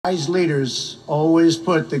Wise leaders always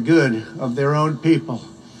put the good of their own people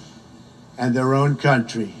and their own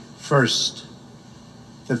country first.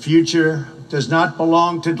 The future does not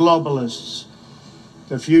belong to globalists.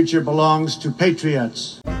 The future belongs to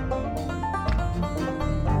patriots.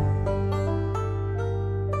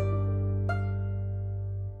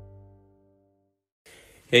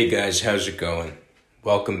 Hey guys, how's it going?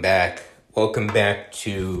 Welcome back. Welcome back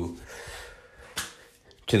to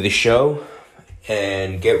the show.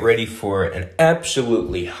 And get ready for an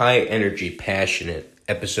absolutely high-energy, passionate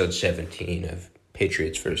episode 17 of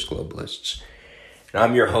Patriots vs. Globalists. And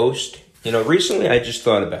I'm your host. Recently I just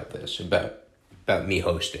thought about this, about me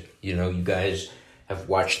hosting. You guys have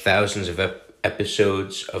watched thousands of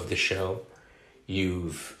episodes of the show.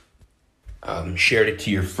 You've shared it to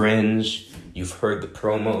your friends. You've heard the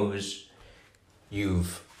promos.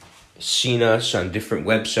 You've seen us on different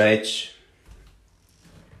websites.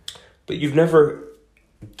 But you've never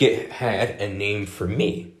had a name for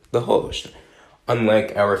me, the host,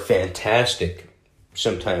 unlike our fantastic,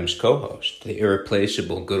 sometimes co-host, the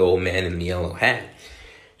irreplaceable good old man in the yellow hat.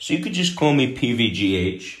 So you could just call me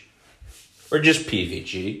PVGH, or just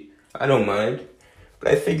PVG. I don't mind.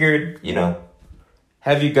 But I figured,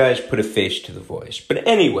 have you guys put a face to the voice. But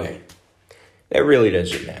anyway, that really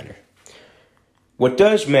doesn't matter. What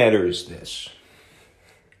does matter is this.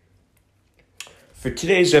 For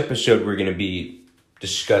today's episode, we're going to be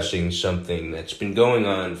discussing something that's been going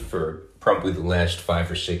on for probably the last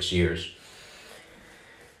 5 or 6 years.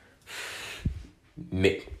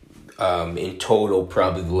 In total,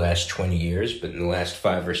 probably the last 20 years, but in the last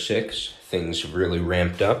 5 or 6, things have really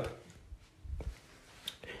ramped up.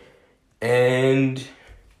 And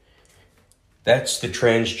that's the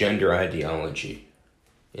transgender ideology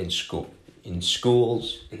in schools,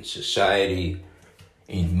 in society,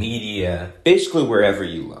 in media, basically wherever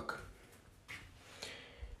you look.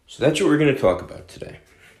 So that's what we're going to talk about today.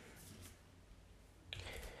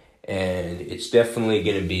 And it's definitely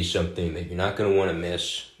going to be something that you're not going to want to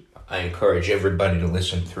miss. I encourage everybody to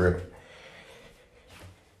listen through.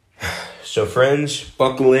 So friends,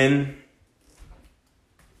 buckle in.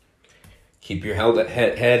 Keep your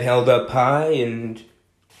head held up high and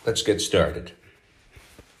let's get started.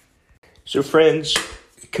 So friends,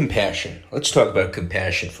 compassion. Let's talk about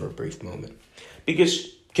compassion for a brief moment.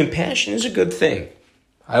 Because compassion is a good thing.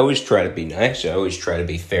 I always try to be nice. I always try to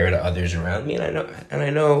be fair to others around me. And I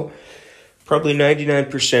know probably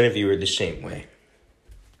 99% of you are the same way.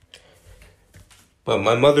 But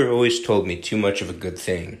my mother always told me too much of a good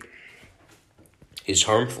thing is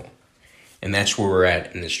harmful. And that's where we're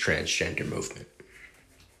at in this transgender movement.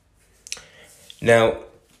 Now,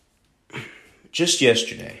 just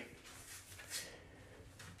yesterday,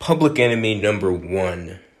 public enemy number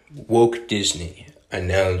one, Woke Disney,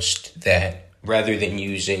 announced that rather than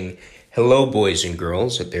using hello boys and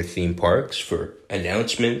girls at their theme parks for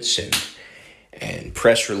announcements and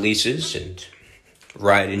press releases and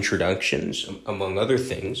ride introductions, among other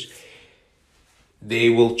things, they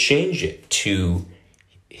will change it to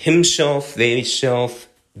himself, they, self,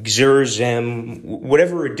 xer, them,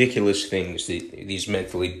 whatever ridiculous things these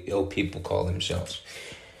mentally ill people call themselves.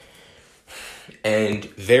 And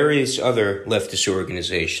various other leftist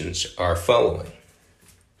organizations are following.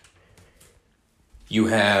 You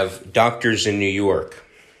have doctors in New York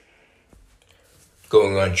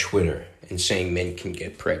going on Twitter and saying men can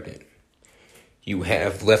get pregnant. You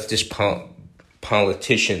have leftist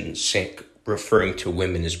politicians referring to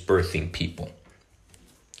women as birthing people.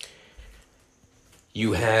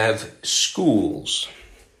 You have schools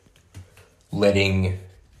letting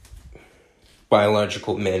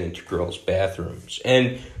biological men into girls' bathrooms.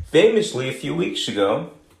 And famously, a few weeks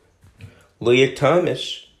ago, Leah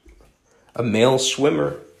Thomas, a male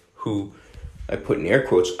swimmer who, I put in air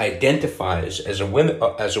quotes, identifies as a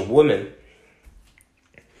woman,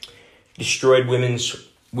 destroyed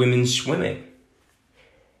women's swimming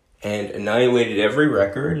and annihilated every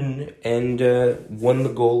record and won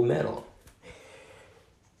the gold medal.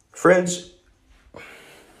 Friends,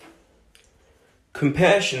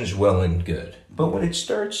 compassion's well and good, but when it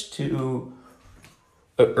starts to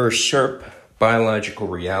usurp biological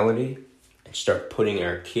reality and start putting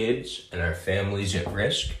our kids and our families at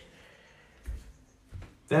risk,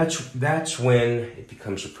 that's when it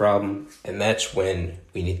becomes a problem, and that's when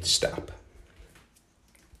we need to stop.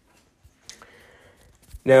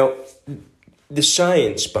 Now, the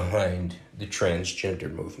science behind the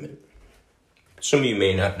transgender movement. Some of you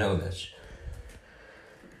may not know this.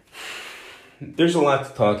 There's a lot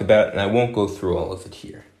to talk about, and I won't go through all of it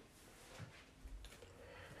here.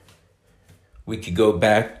 We could go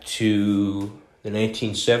back to the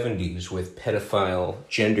 1970s with pedophile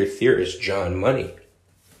gender theorist John Money,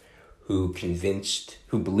 who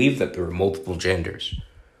believed that there were multiple genders,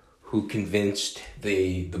 who convinced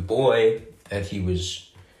the boy that he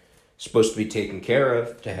was supposed to be taken care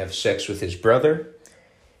of to have sex with his brother,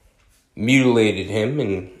 mutilated him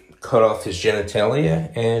and cut off his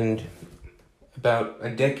genitalia, and about a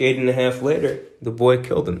decade and a half later, the boy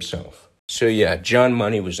killed himself. So yeah, John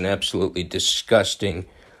Money was an absolutely disgusting,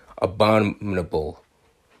 abominable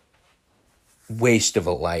waste of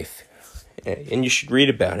a life. And you should read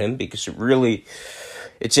about him because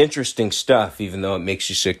it's interesting stuff, even though it makes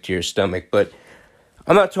you sick to your stomach. But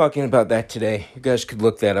I'm not talking about that today. You guys could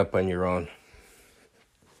look that up on your own.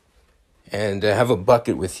 And have a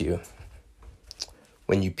bucket with you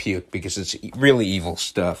when you puke, because it's really evil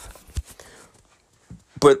stuff.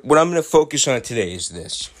 But what I'm going to focus on today is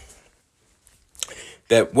this.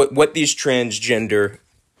 That what these transgender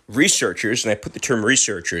researchers, and I put the term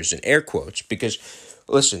researchers in air quotes, because,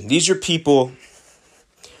 listen, these are people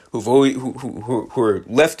who are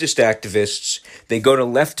leftist activists. They go to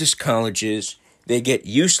leftist colleges. They get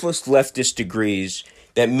useless leftist degrees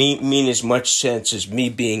that mean as much sense as me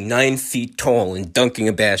being 9 feet tall and dunking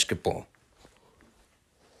a basketball.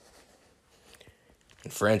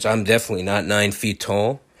 And friends, I'm definitely not 9 feet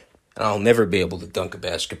tall, and I'll never be able to dunk a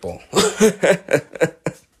basketball.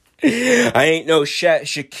 I ain't no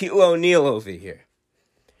Shaquille O'Neal over here.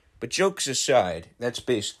 But jokes aside, that's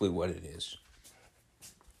basically what it is.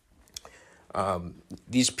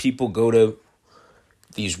 These people go to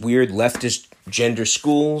these weird leftist gender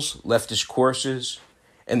schools, leftist courses,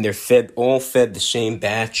 and they're all fed the same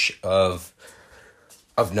batch of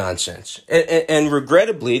nonsense. And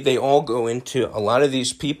regrettably, they all go into, a lot of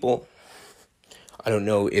these people, I don't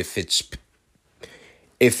know if it's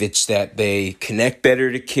that they connect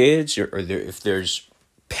better to kids, or if there's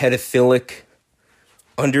pedophilic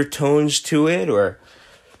undertones to it, or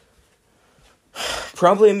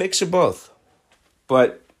probably a mix of both.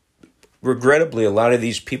 But regrettably, a lot of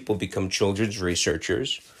these people become children's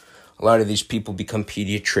researchers. A lot of these people become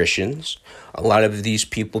pediatricians. A lot of these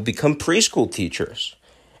people become preschool teachers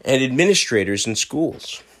and administrators in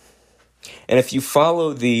schools. And if you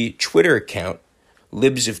follow the Twitter account,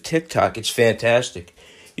 Libs of TikTok, it's fantastic.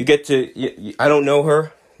 You get to, I don't know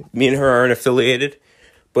her. Me and her aren't affiliated.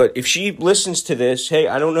 But if she listens to this, hey,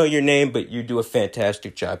 I don't know your name, but you do a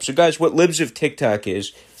fantastic job. So guys, what Libs of TikTok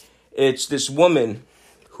is, it's this woman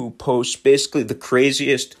who posts basically the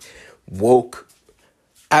craziest, woke,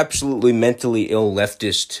 absolutely mentally ill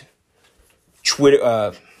leftist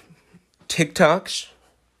Twitter TikToks.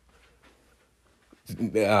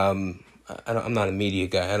 I'm not a media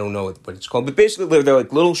guy. I don't know what it's called. But basically, they're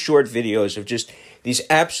like little short videos of just these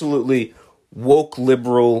absolutely woke,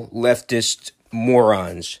 liberal, leftist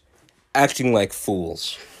morons acting like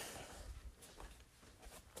fools.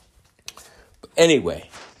 Anyway,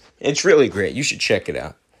 it's really great. You should check it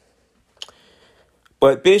out.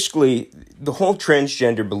 But basically, the whole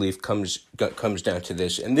transgender belief comes down to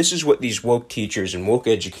this. And this is what these woke teachers and woke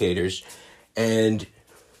educators and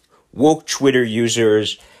woke Twitter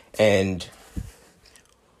users and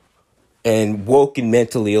woke and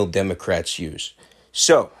mentally ill Democrats use.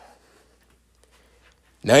 So,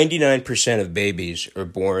 99% of babies are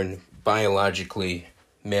born biologically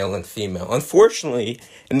male and female. Unfortunately,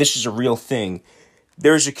 and this is a real thing,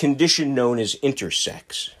 there's a condition known as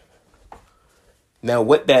intersex. Now,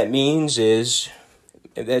 what that means is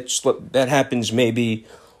that happens maybe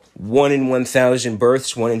 1 in 1,000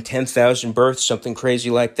 births, 1 in 10,000 births, something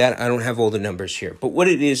crazy like that. I don't have all the numbers here. But what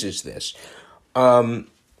it is this.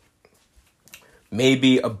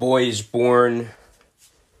 Maybe a boy is born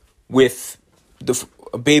with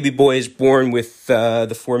a baby boy is born with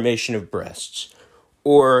the formation of breasts,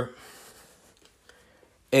 or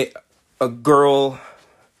a girl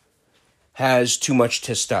has too much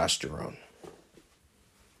testosterone,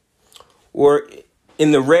 or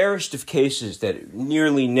in the rarest of cases that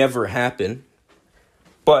nearly never happen,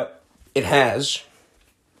 but it has.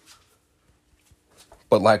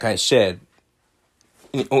 But like I said,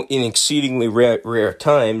 in exceedingly rare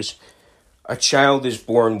times, a child is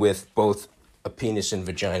born with both a penis and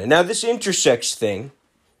vagina. Now, this intersex thing,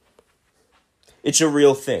 it's a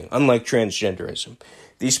real thing, unlike transgenderism.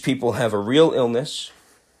 These people have a real illness.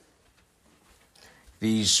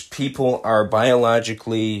 These people are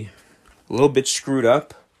biologically a little bit screwed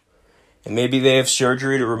up, and maybe they have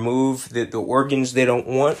surgery to remove the organs they don't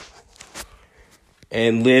want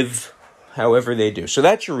and live however they do. So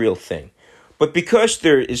that's a real thing. But because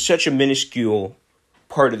there is such a minuscule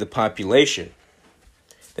part of the population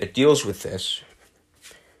that deals with this,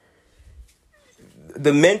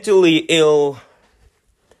 the mentally ill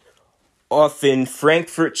often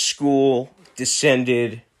Frankfurt School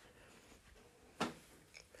descended,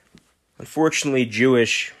 unfortunately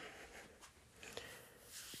Jewish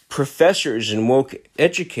professors and woke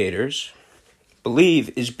educators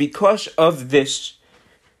believe is because of this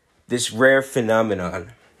rare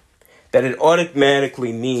phenomenon, that it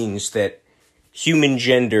automatically means that human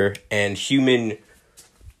gender and human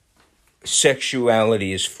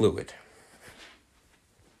sexuality is fluid.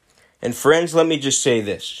 And friends, let me just say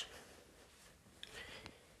this.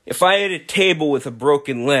 If I had a table with a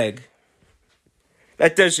broken leg,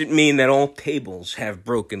 that doesn't mean that all tables have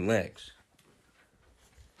broken legs.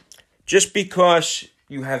 Just because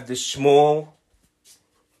you have this small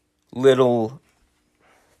little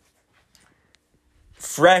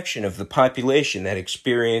fraction of the population that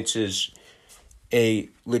experiences a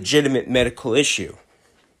legitimate medical issue,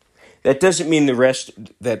 that doesn't mean the rest,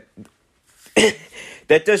 that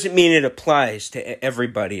doesn't mean it applies to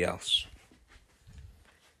everybody else.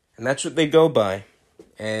 And that's what they go by.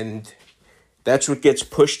 And that's what gets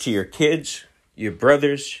pushed to your kids, your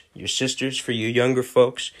brothers, your sisters, for you younger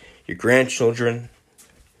folks, your grandchildren,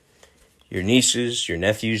 your nieces, your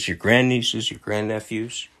nephews, your grandnieces, your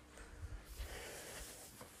grandnephews.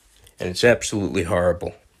 And it's absolutely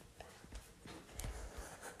horrible.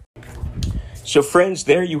 So friends,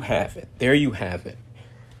 there you have it. There you have it.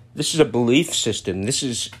 This is a belief system. This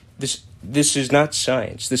is not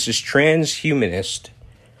science. This is transhumanist,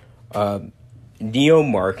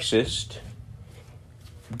 neo-Marxist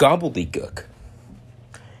gobbledygook.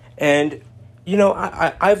 And,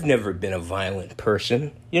 I've never been a violent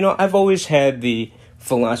person. I've always had the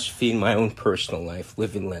philosophy in my own personal life,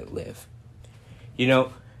 live and let live.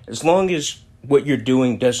 As long as what you're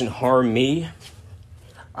doing doesn't harm me,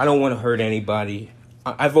 I don't want to hurt anybody.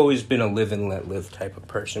 I've always been a live and let live type of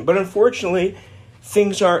person. But unfortunately,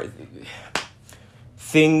 things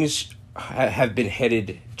have been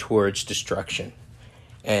headed towards destruction.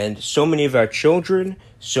 And so many of our children,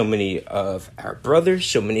 so many of our brothers,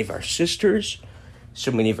 so many of our sisters,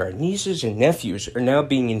 so many of our nieces and nephews are now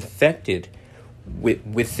being infected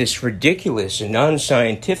with this ridiculous and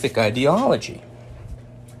non-scientific ideology.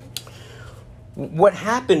 What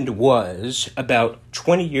happened was, about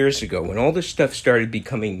 20 years ago, when all this stuff started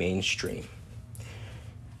becoming mainstream,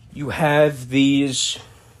 you have these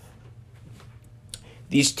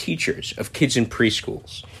teachers of kids in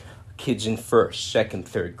preschools, kids in first, second,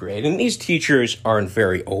 third grade, and these teachers aren't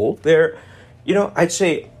very old. They're, I'd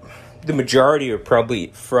say the majority are probably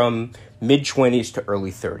from mid-20s to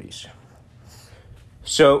early 30s.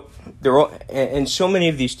 So they're all, and so many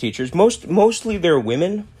of these teachers, mostly they're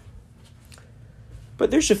women, but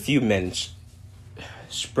there's a few men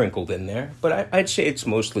sprinkled in there, but I'd say it's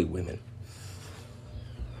mostly women.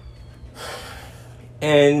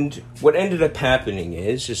 And what ended up happening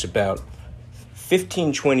is about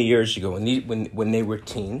 15, 20 years ago, when they were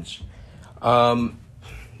teens,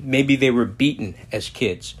 maybe they were beaten as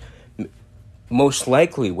kids. Most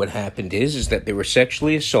likely what happened is that they were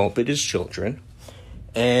sexually assaulted as children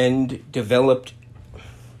and developed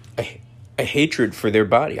a hatred for their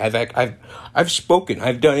body. I've spoken,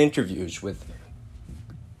 I've done interviews with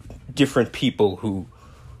different people who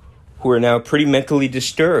are now pretty mentally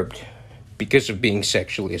disturbed because of being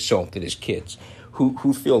sexually assaulted as kids,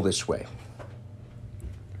 who feel this way.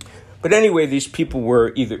 But anyway, these people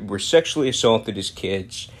were sexually assaulted as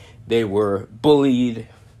kids, they were bullied,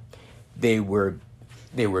 they were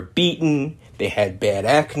beaten, they had bad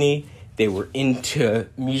acne, they were into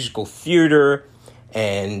musical theater,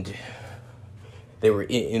 and they were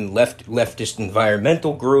in leftist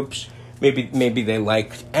environmental groups. Maybe they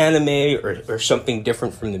liked anime or something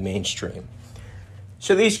different from the mainstream.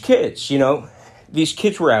 So these kids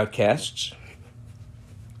were outcasts.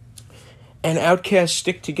 And outcasts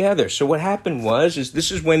stick together. So what happened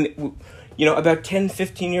this is when, about 10,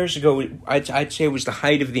 15 years ago, I'd say it was the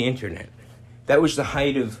height of the internet. That was the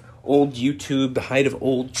height of old YouTube, the height of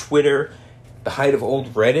old Twitter, the height of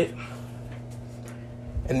old Reddit.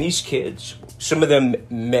 And these kids, some of them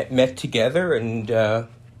met together and got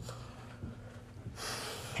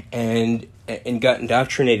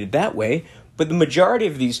indoctrinated that way. But the majority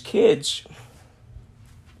of these kids,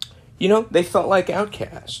 they felt like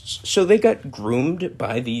outcasts. So they got groomed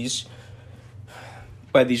by these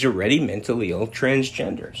already mentally ill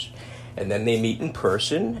transgenders. And then they meet in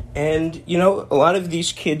person. And, a lot of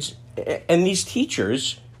these kids and these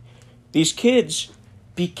teachers, these kids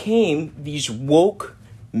became these woke,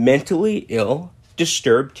 mentally ill,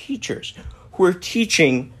 disturbed teachers who are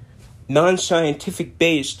teaching non-scientific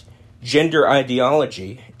based gender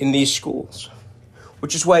ideology in these schools.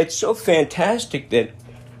 Which is why it's so fantastic that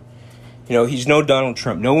You know, he's no Donald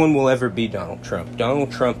Trump. No one will ever be Donald Trump.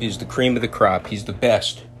 Donald Trump is the cream of the crop. He's the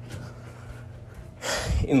best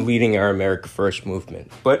in leading our America First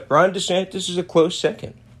movement. But Ron DeSantis is a close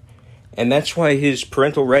second. And that's why his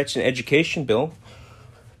parental rights and education bill,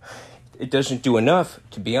 it doesn't do enough,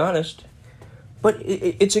 to be honest. But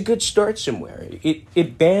it's a good start somewhere.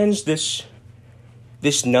 It bans this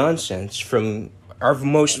nonsense from our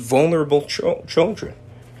most vulnerable children.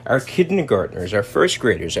 Our kindergartners, our first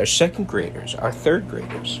graders, our second graders, our third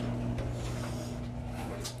graders.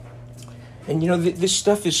 And, you know, this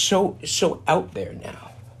stuff is so out there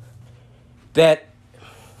now that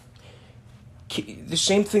the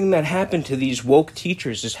same thing that happened to these woke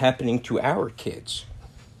teachers is happening to our kids.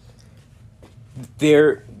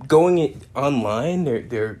 They're going online,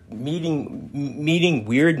 they're meeting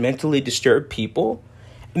weird, mentally disturbed people,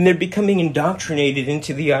 and they're becoming indoctrinated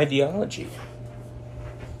into the ideology.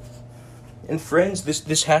 And friends,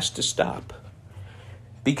 this has to stop.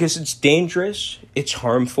 Because it's dangerous, it's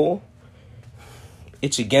harmful,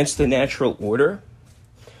 it's against the natural order,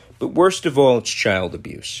 but worst of all, it's child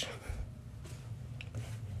abuse.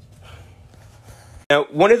 Now,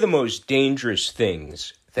 one of the most dangerous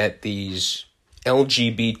things that these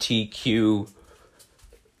LGBTQ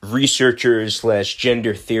researchers /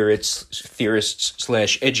 gender theorists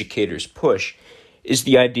 / educators push is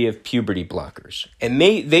the idea of puberty blockers. And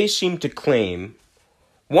they seem to claim,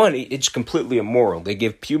 one, it's completely immoral. They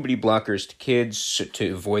give puberty blockers to kids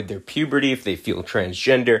to avoid their puberty if they feel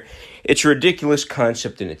transgender. It's a ridiculous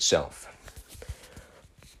concept in itself.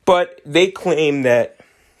 But they claim that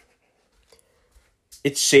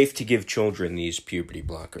it's safe to give children these puberty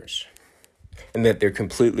blockers and that they're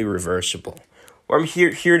completely reversible. Well, I'm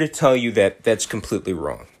here to tell you that that's completely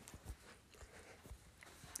wrong.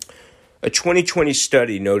 A 2020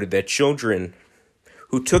 study noted that children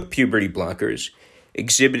who took puberty blockers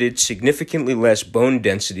exhibited significantly less bone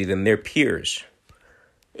density than their peers.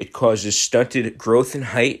 It causes stunted growth in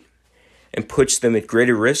height and puts them at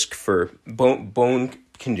greater risk for bone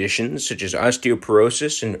conditions such as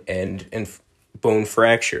osteoporosis and bone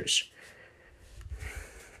fractures.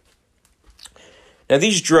 Now,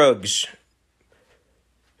 these drugs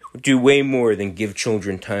do way more than give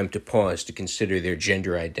children time to pause to consider their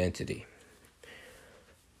gender identity.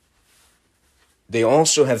 They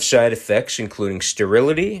also have side effects including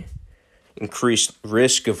sterility, increased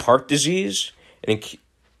risk of heart disease, and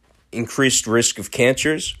increased risk of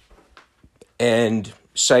cancers, and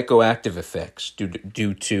psychoactive effects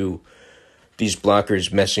due to these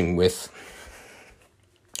blockers messing with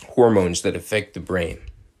hormones that affect the brain.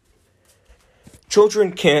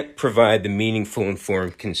 Children can't provide the meaningful,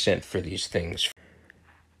 informed consent for these things.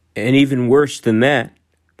 And even worse than that,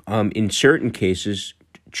 in certain cases,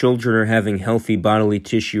 children are having healthy bodily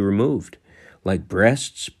tissue removed, like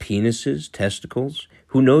breasts, penises, testicles,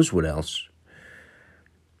 who knows what else.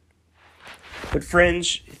 But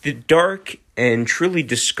friends, the dark and truly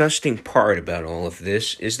disgusting part about all of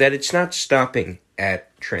this is that it's not stopping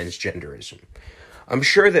at transgenderism. I'm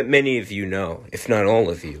sure that many of you know, if not all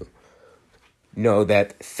of you, know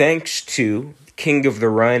that thanks to King of the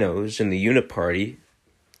Rhinos and the Uniparty,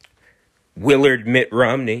 Willard Mitt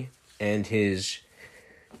Romney, and his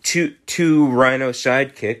two rhino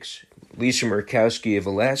sidekicks, Lisa Murkowski of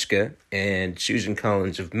Alaska and Susan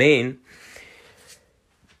Collins of Maine,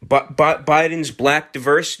 Biden's black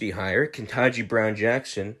diversity hire, Ketanji Brown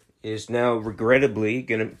Jackson, is now regrettably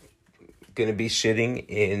going to be sitting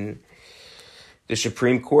in the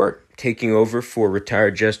Supreme Court, taking over for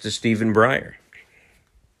retired Justice Stephen Breyer.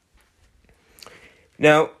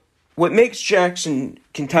 Now, what makes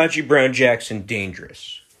Ketanji Brown Jackson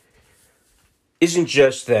dangerous isn't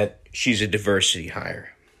just that she's a diversity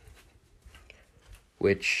hire,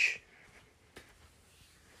 which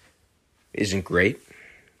isn't great.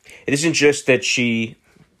 It isn't just that she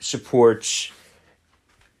supports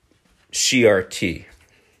CRT.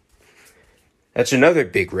 That's another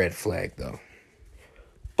big red flag, though.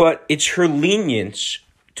 But it's her lenience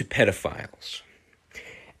to pedophiles.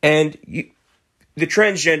 And the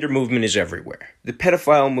transgender movement is everywhere. The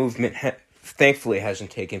pedophile movement, thankfully, hasn't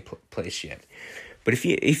taken place yet. But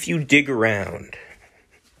if you dig around,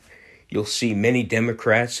 you'll see many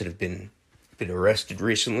Democrats that have been arrested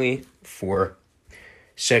recently for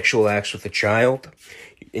sexual acts with a child.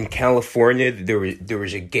 In California, there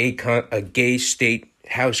was a gay state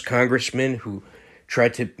House congressman who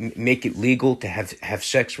tried to make it legal to have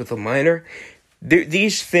sex with a minor.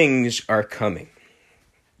 These things are coming,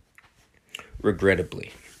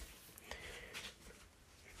 regrettably.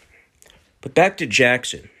 But back to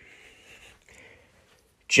Jackson.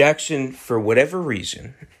 Jackson, for whatever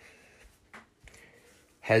reason,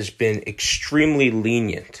 has been extremely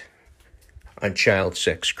lenient on child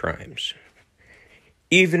sex crimes.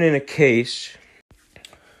 Even in cases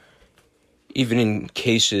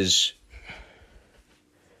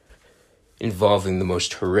involving the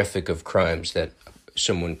most horrific of crimes that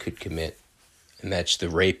someone could commit, and that's the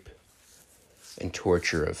rape and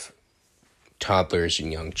torture of toddlers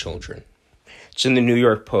and young children. It's in the New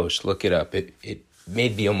York Post. Look it up. It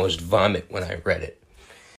made me almost vomit when I read it.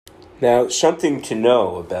 Now, something to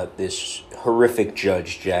know about this horrific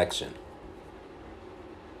Judge Jackson.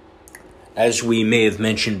 As we may have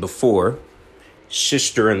mentioned before,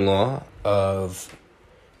 sister-in-law of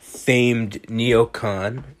famed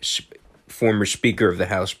neocon, former Speaker of the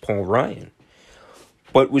House, Paul Ryan,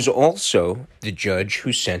 but was also the judge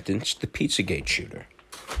who sentenced the Pizzagate shooter.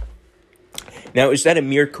 Now, is that a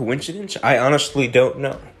mere coincidence? I honestly don't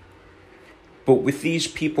know. But with these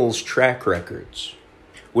people's track records,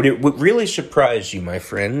 would it really surprise you, my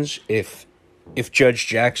friends, if Judge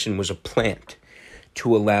Jackson was a plant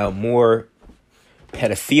to allow more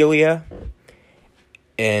pedophilia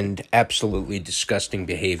and absolutely disgusting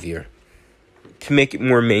behavior, to make it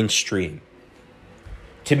more mainstream,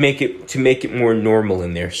 to make it more normal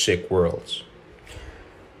in their sick worlds?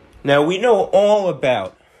 Now, we know all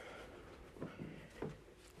about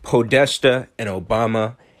Podesta and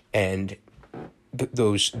Obama and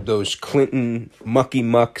those Clinton mucky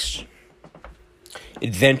mucks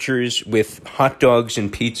adventures with hot dogs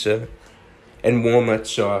and pizza and walnut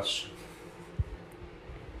sauce.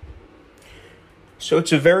 So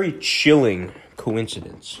it's a very chilling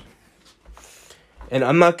coincidence. And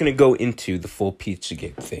I'm not going to go into the full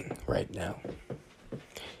Pizzagate thing right now.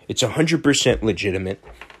 It's 100% legitimate.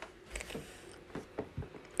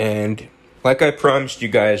 And like I promised you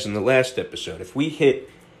guys in the last episode, if we hit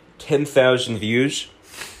 10,000 views,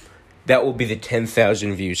 that will be the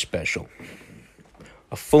 10,000 view special.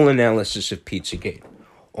 A full analysis of Pizzagate.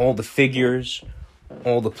 All the figures,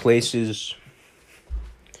 all the places,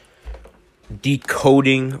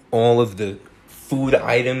 decoding all of the food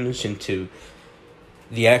items into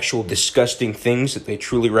the actual disgusting things that they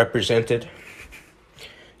truly represented.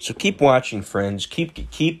 So keep watching, friends.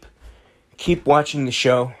 Keep watching the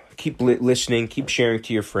show. Keep listening. Keep sharing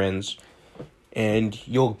to your friends. And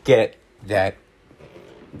you'll get that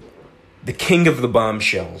the king of the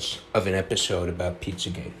bombshells of an episode about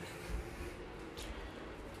Pizzagate.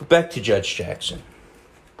 But back to Judge Jackson.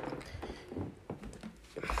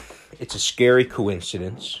 It's a scary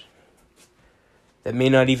coincidence that may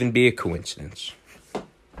not even be a coincidence.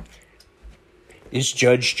 Is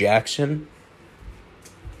Judge Jackson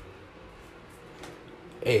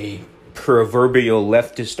a proverbial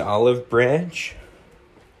leftist olive branch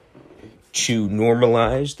to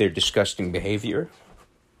normalize their disgusting behavior?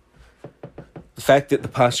 The fact that the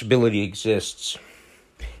possibility exists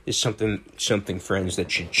is something, friends, that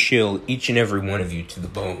should chill each and every one of you to the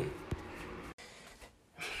bone.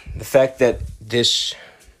 The fact that this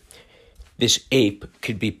ape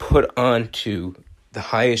could be put onto the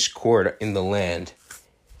highest court in the land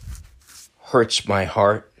hurts my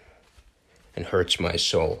heart and hurts my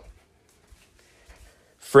soul.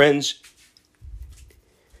 Friends,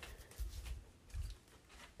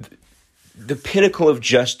 the pinnacle of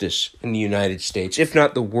justice in the United States, if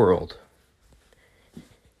not the world,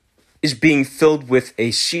 is being filled with a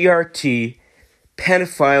CRT,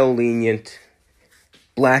 pedophile-lenient,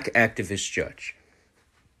 black activist judge.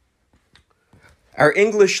 Our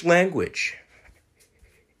English language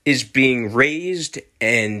is being raised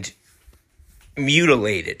and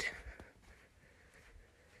mutilated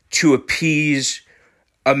to appease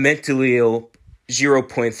a mentally ill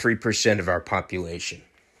 0.3% of our population.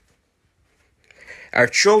 Our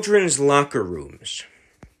children's locker rooms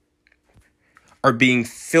are being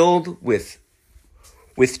filled with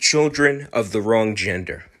children of the wrong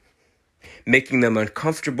gender, making them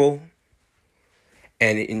uncomfortable,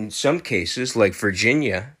 and in some cases, like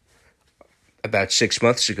Virginia, about 6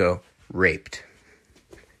 months ago, raped.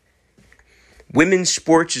 Women's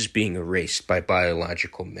sports is being erased by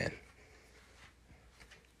biological men.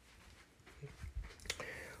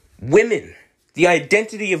 Women, the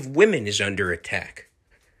identity of women is under attack.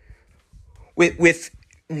 With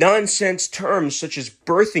nonsense terms such as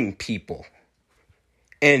birthing people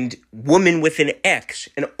and woman with an X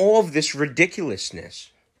and all of this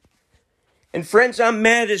ridiculousness. And friends, I'm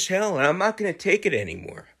mad as hell and I'm not going to take it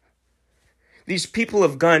anymore. These people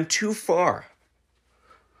have gone too far.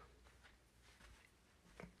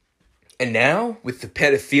 And now, with the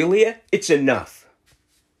pedophilia, it's enough.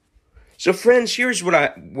 So friends, here's what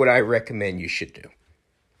I recommend you should do.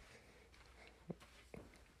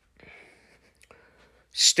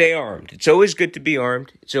 Stay armed. It's always good to be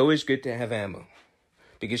armed. It's always good to have ammo.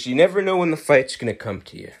 Because you never know when the fight's going to come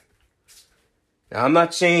to you. Now, I'm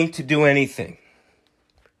not saying to do anything.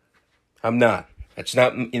 I'm not. That's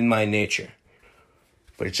not in my nature.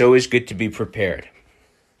 But it's always good to be prepared.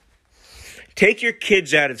 Take your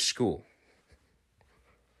kids out of school.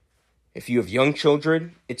 If you have young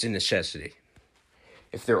children, it's a necessity.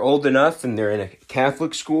 If they're old enough and they're in a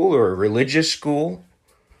Catholic school or a religious school,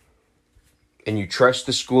 and you trust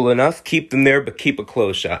the school enough, keep them there, but keep a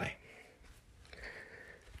close eye.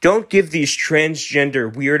 Don't give these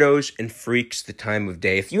transgender weirdos and freaks the time of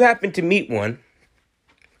day. If you happen to meet one,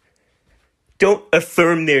 don't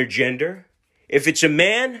affirm their gender. If it's a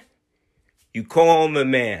man, you call him a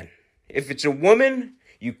man. If it's a woman,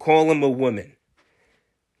 you call him a woman.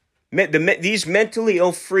 These mentally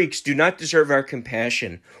ill freaks do not deserve our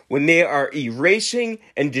compassion when they are erasing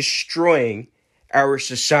and destroying our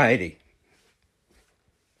society.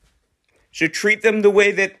 So treat them the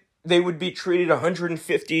way that they would be treated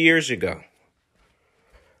 150 years ago.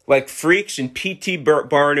 Like freaks in P.T.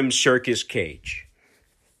 Barnum's circus cage.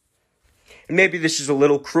 And maybe this is a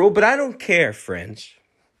little cruel, but I don't care, friends.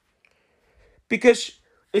 Because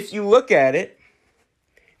if you look at it,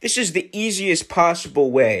 this is the easiest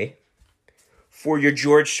possible way for your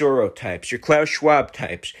George Soros types, your Klaus Schwab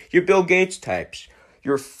types, your Bill Gates types,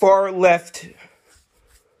 your far left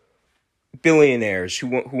billionaires who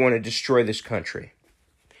want to destroy this country.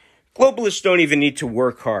 Globalists don't even need to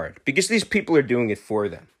work hard because these people are doing it for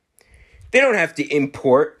them. They don't have to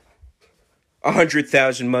import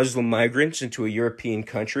 100,000 Muslim migrants into a European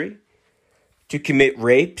country to commit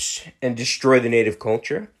rapes and destroy the native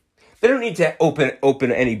culture. They don't need to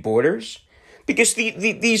open any borders because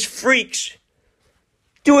these freaks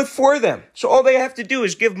do it for them. So all they have to do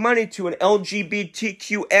is give money to an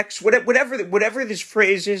LGBTQX, whatever this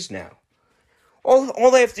phrase is now.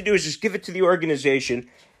 All they have to do is just give it to the organization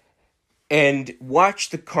and watch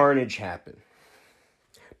the carnage happen.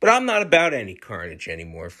 But I'm not about any carnage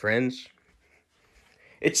anymore, friends.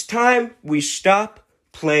 It's time we stop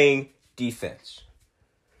playing defense.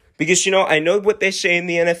 Because, I know what they say in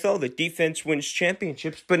the NFL, that defense wins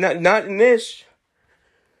championships, but not in this.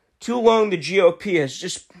 Too long the GOP has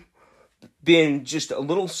just been just a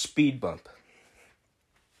little speed bump.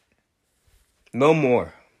 No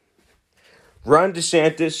more. Ron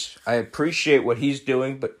DeSantis, I appreciate what he's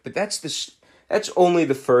doing, but that's only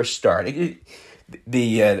the first start. The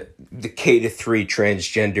K-3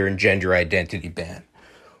 transgender and gender identity ban.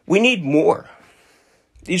 We need more.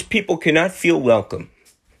 These people cannot feel welcome.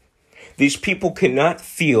 These people cannot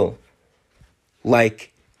feel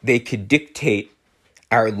like they could dictate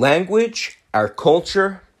our language, our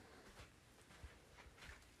culture,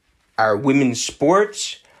 our women's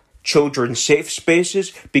sports, children's safe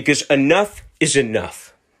spaces, because enough is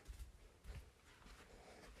enough.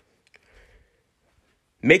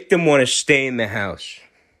 Make them want to stay in the house.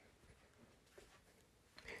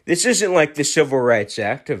 This isn't like the Civil Rights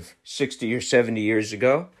Act of 60 or 70 years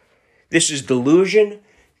ago. This is delusion.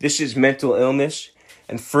 This is mental illness.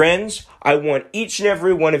 And friends, I want each and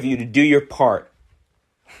every one of you to do your part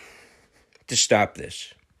to stop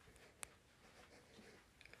this.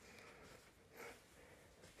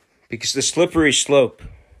 Because the slippery slope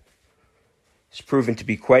has proven to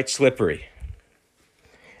be quite slippery.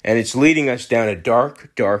 And it's leading us down a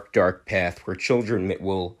dark, dark, dark path where children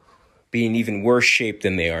will be in even worse shape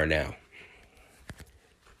than they are now.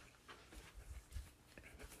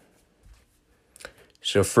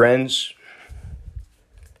 So friends,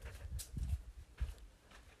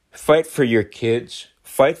 fight for your kids,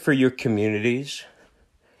 fight for your communities,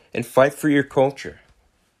 and fight for your culture.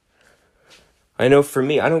 I know for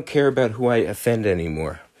me, I don't care about who I offend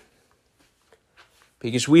anymore.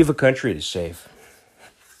 Because we have a country to save.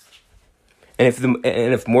 And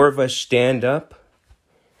if more of us stand up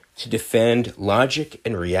to defend logic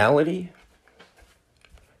and reality,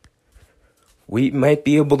 we might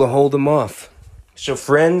be able to hold them off. So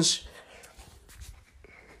friends,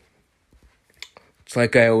 it's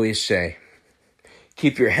like I always say,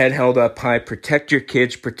 keep your head held up high, protect your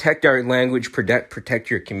kids, protect our language,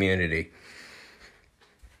 protect your community.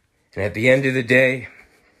 And at the end of the day,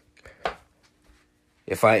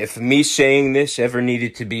 if me saying this ever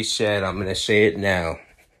needed to be said, I'm going to say it now.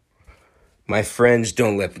 My friends,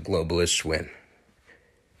 don't let the globalists win.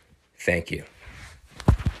 Thank you.